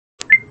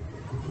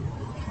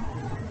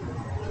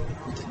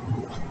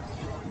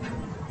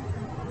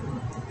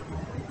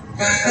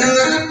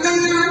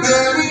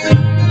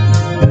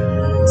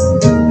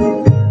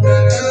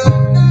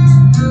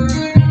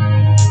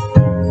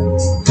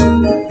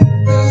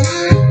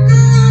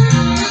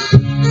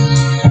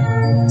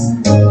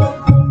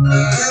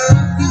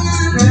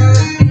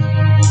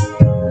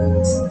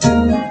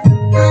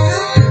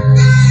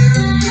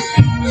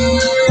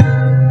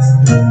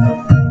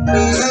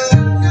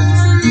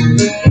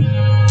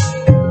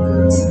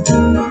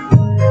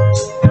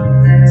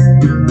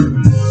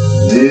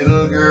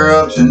Little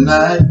girl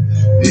tonight,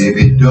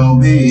 baby, don't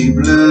be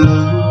blue.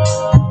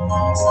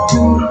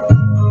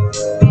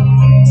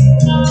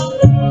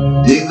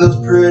 Dig those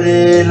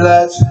pretty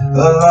lights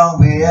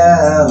along the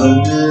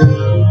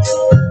avenue.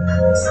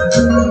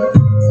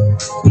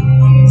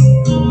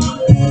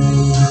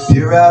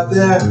 You're out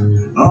there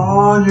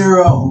on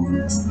your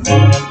own,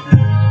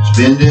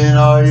 spending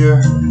all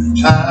your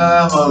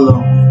time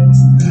alone.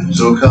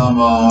 So come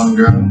on,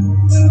 girl,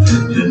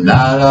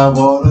 tonight I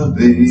wanna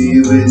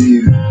be with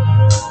you.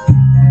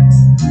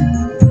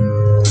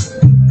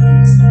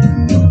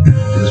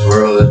 This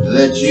world has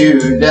let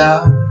you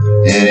down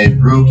and it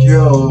broke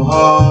your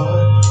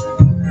heart,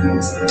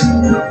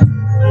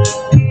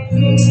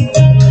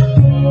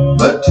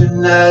 but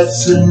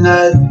tonight's the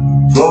night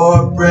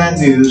for a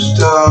brand new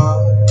start.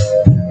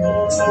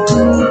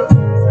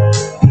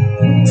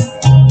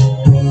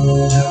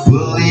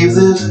 We'll leave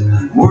this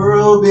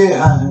world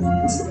behind,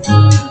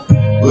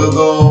 we'll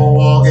go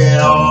walking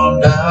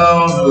on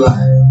down the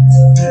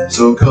line.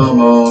 So come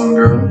on,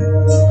 girl,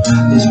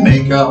 let's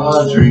make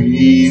our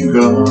dream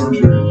come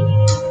true.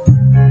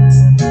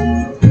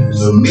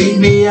 So meet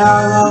me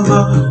out on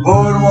the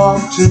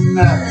boardwalk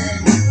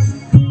tonight,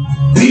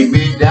 meet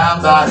me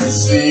down by the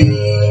sea.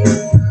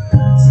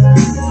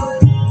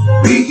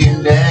 We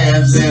can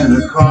dance in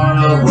the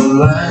carnival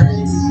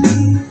lights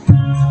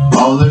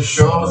on the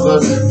shores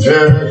of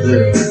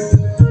Jersey.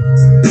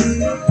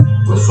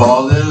 We'll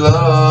fall in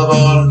love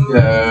on a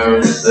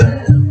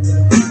carousel,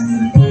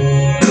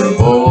 the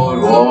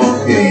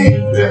boardwalk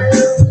ain't there.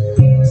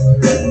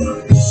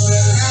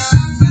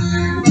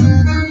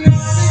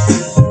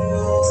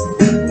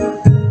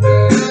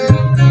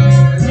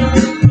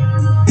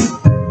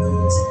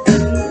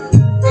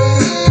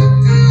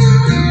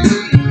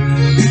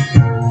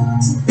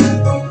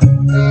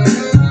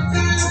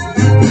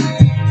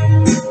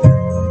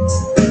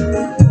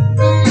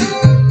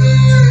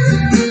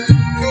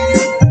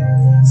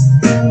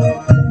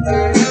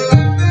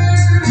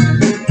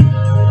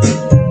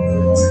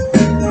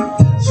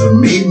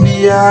 Meet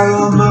me out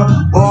on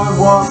the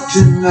boardwalk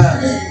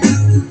tonight,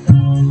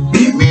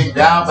 meet me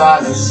down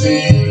by the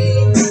sea.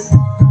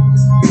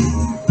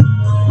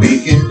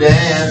 We can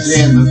dance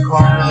in the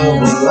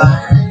carnival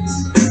lights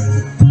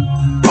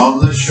on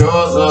the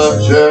shores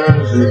of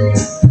Jersey.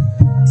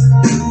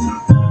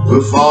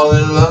 We'll fall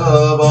in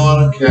love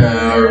on a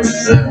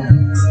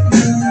carousel,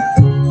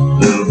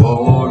 little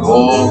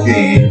boardwalk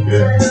ain't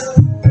there.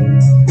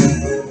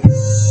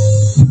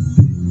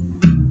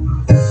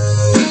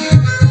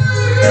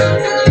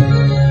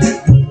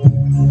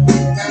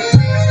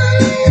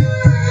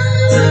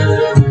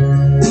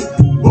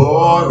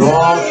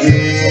 Boardwalk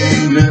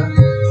Beaver,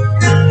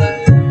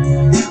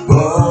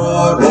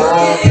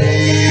 Boardwalk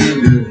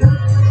Beaver.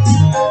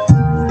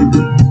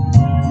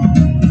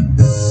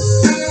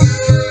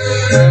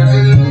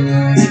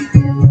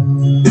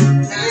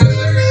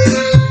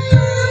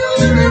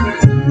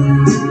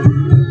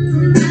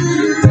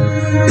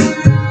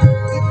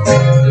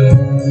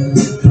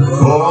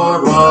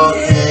 Boardwalk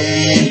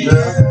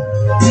Beaver,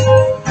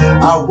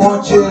 I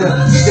want you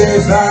to stay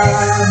by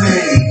me,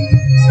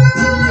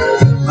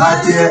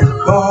 my dear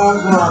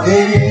boardwalk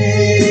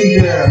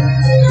angel.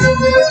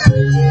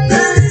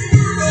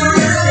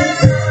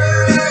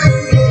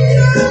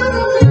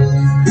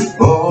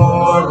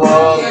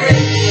 Boardwalk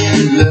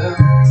angel,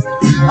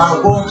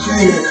 I want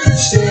you to